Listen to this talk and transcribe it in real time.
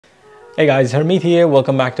Hey guys, Harmeet here.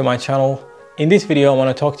 Welcome back to my channel. In this video, I want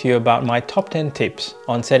to talk to you about my top 10 tips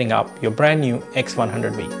on setting up your brand new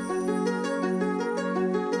X100V.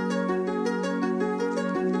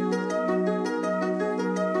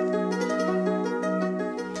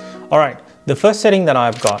 Alright, the first setting that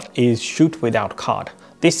I've got is shoot without card.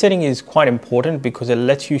 This setting is quite important because it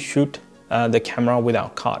lets you shoot the camera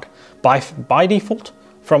without card. By default,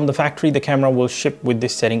 from the factory, the camera will ship with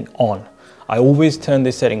this setting on. I always turn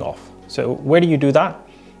this setting off. So where do you do that?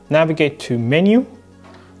 Navigate to menu,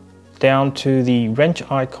 down to the wrench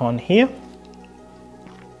icon here.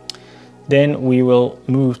 Then we will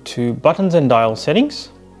move to buttons and dial settings.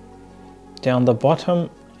 Down the bottom,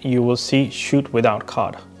 you will see shoot without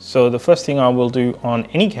card. So the first thing I will do on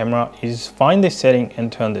any camera is find this setting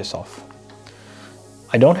and turn this off.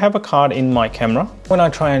 I don't have a card in my camera. When I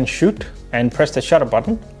try and shoot and press the shutter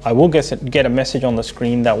button, I will get a message on the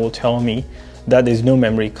screen that will tell me that there's no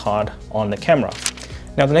memory card on the camera.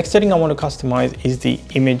 Now the next setting I want to customize is the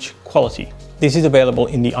image quality. This is available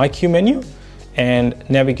in the IQ menu, and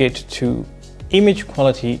navigate to image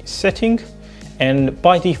quality setting, and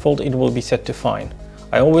by default it will be set to fine.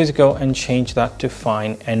 I always go and change that to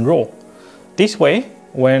fine and raw. This way,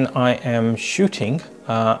 when I am shooting,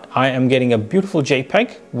 I am getting a beautiful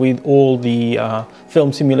JPEG with all the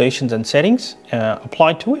film simulations and settings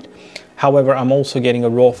applied to it. However, I'm also getting a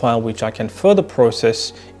raw file which I can further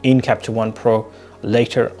process in Capture One Pro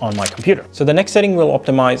later on my computer. So the next setting we'll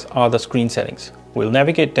optimize are the screen settings. We'll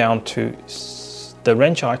navigate down to the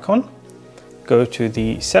wrench icon, go to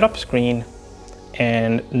the setup screen,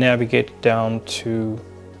 and navigate down to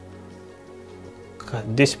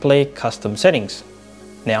display custom settings.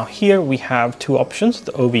 Now here we have two options,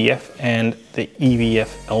 the OVF and the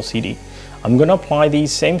EVF LCD. I'm going to apply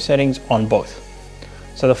these same settings on both.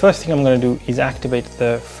 So the first thing I'm going to do is activate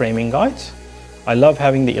the framing guides. I love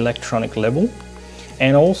having the electronic level,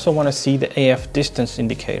 and I also want to see the AF distance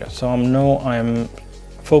indicator. So I know I'm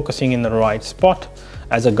focusing in the right spot.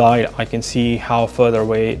 As a guide, I can see how further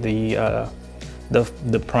away the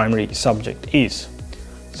primary subject is.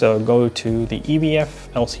 So go to the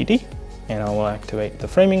EVF LCD, and I will activate the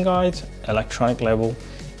framing guides, electronic level,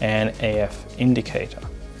 and AF indicator.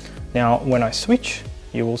 Now when I switch,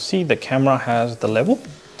 you will see the camera has the level,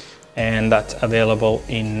 and that's available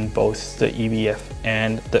in both the EVF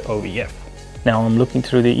and the OVF. Now I'm looking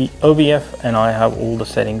through the OVF and I have all the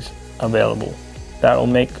settings available. That will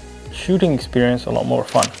make shooting experience a lot more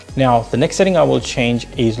fun. Now the next setting I will change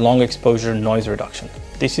is long exposure noise reduction.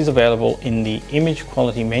 This is available in the image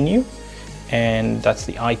quality menu, and that's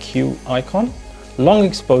the IQ icon. Long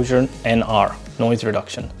exposure NR, noise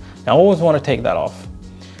reduction. Now I always want to take that off.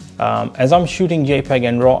 As I'm shooting JPEG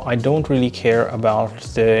and RAW, I don't really care about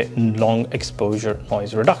the long exposure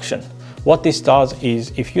noise reduction. What this does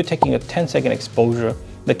is, if you're taking a 10-second exposure,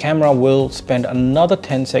 the camera will spend another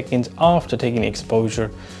 10 seconds after taking the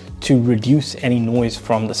exposure to reduce any noise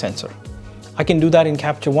from the sensor. I can do that in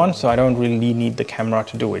Capture One, so I don't really need the camera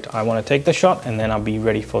to do it. I want to take the shot and then I'll be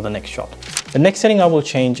ready for the next shot. The next setting I will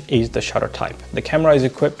change is the shutter type. The camera is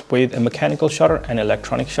equipped with a mechanical shutter and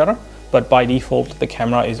electronic shutter, but by default, the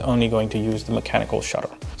camera is only going to use the mechanical shutter.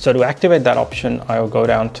 So to activate that option, I will go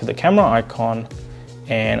down to the camera icon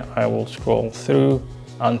and I will scroll through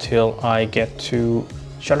until I get to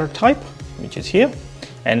shutter type, which is here,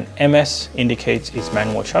 and MS indicates it's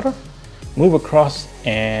manual shutter. Move across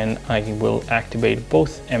and I will activate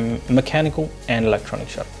both mechanical and electronic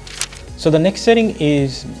shutter. So the next setting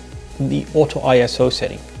is the auto ISO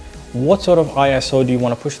setting. What sort of ISO do you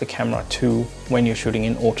want to push the camera to when you're shooting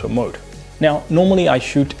in auto mode? Now, normally I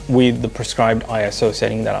shoot with the prescribed ISO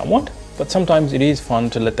setting that I want, but sometimes it is fun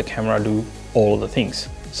to let the camera do all of the things.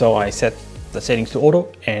 So I set the settings to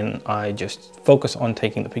auto and I just focus on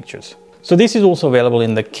taking the pictures. So this is also available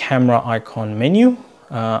in the camera icon menu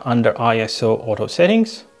under ISO auto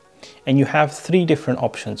settings. And you have three different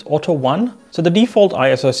options. Auto 1, so the default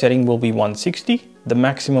ISO setting will be 160, the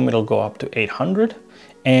maximum it'll go up to 800,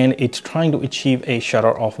 and it's trying to achieve a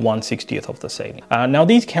shutter of 1/60th of the setting. Now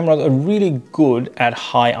these cameras are really good at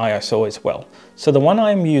high ISO as well. So the one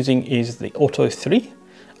I'm using is the Auto 3.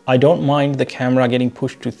 I don't mind the camera getting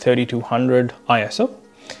pushed to 3200 ISO,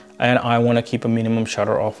 and I want to keep a minimum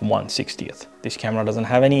shutter of 1/60th. This camera doesn't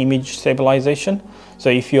have any image stabilization, so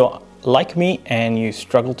if you're like me and you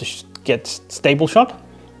struggle to get stable shot,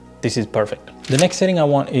 this is perfect. The next setting I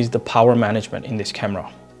want is the power management in this camera.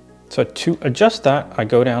 So to adjust that, I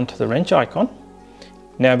go down to the wrench icon,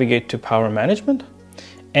 navigate to power management,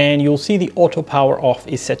 and you'll see the auto power off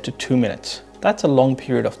is set to 2 minutes. That's a long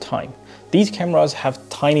period of time. These cameras have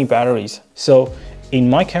tiny batteries, so In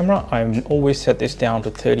my camera, I always set this down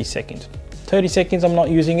to 30 seconds. 30 seconds I'm not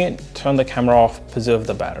using it, turn the camera off, preserve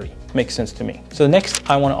the battery. Makes sense to me. So next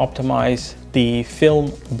I want to optimize the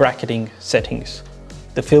film bracketing settings,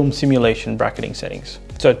 the film simulation bracketing settings.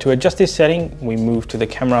 So to adjust this setting, we move to the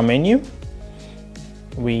camera menu,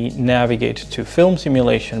 we navigate to film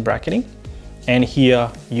simulation bracketing, and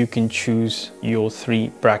here you can choose your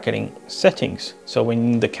 3 bracketing settings. So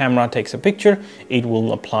when the camera takes a picture, it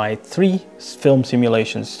will apply 3 film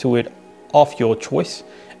simulations to it of your choice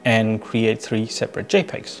and create 3 separate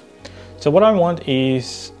JPEGs. So what I want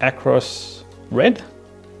is across red,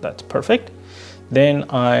 that's perfect. Then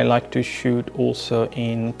I like to shoot also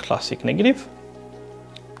in classic negative.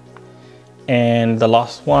 And the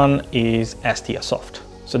last one is STR soft.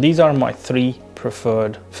 So these are my 3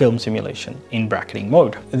 preferred film simulation in bracketing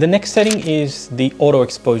mode. The next setting is the auto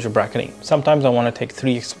exposure bracketing. Sometimes I want to take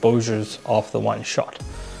 3 exposures of the one shot.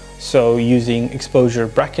 So using exposure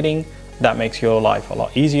bracketing, that makes your life a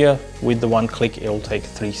lot easier. With the one click, it'll take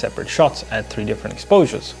 3 separate shots at 3 different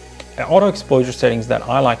exposures. Auto exposure settings that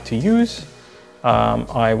I like to use,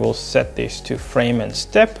 I will set this to frame and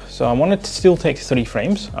step. So I want it to still take 3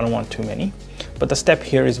 frames. I don't want too many, but the step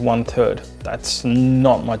here is 1/3. That's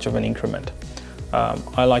not much of an increment.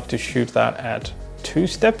 I like to shoot that at 2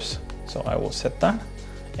 steps. So I will set that.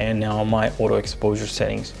 And now my auto exposure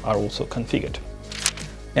settings are also configured.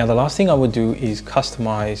 Now the last thing I would do is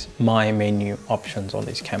customize my menu options on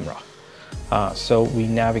this camera. So we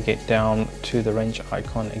navigate down to the wrench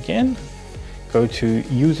icon again, go to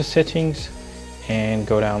user settings and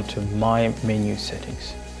go down to my menu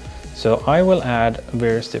settings. So I will add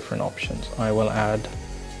various different options. I will add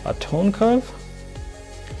a tone curve.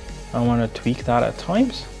 I want to tweak that at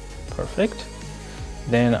times. Perfect.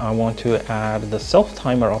 Then I want to add the self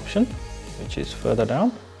timer option, which is further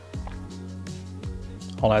down.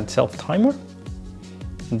 I'll add self timer,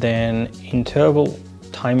 then interval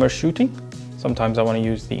timer shooting. Sometimes I want to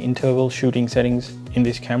use the interval shooting settings in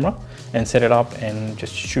this camera and set it up and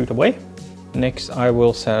just shoot away. Next, I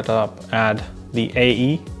will add the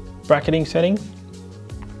AE bracketing setting,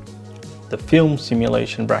 the film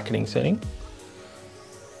simulation bracketing setting,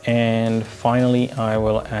 and finally I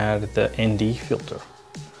will add the ND filter.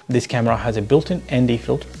 This camera has a built-in ND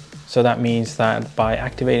filter. So that means that by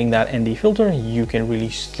activating that ND filter, you can really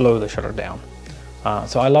slow the shutter down.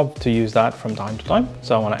 So I love to use that from time to time.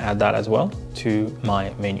 So I want to add that as well to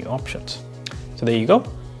my menu options. So there you go.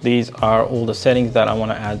 These are all the settings that I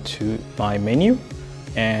want to add to my menu.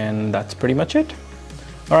 And that's pretty much it.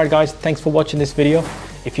 All right, guys, thanks for watching this video.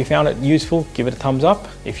 If you found it useful, give it a thumbs up.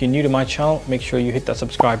 If you're new to my channel, make sure you hit that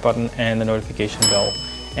subscribe button and the notification bell.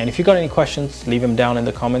 And if you got any questions, leave them down in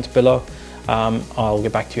the comments below. I'll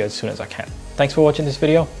get back to you as soon as I can. Thanks for watching this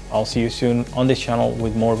video. I'll see you soon on this channel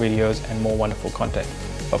with more videos and more wonderful content.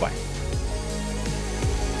 Bye-bye.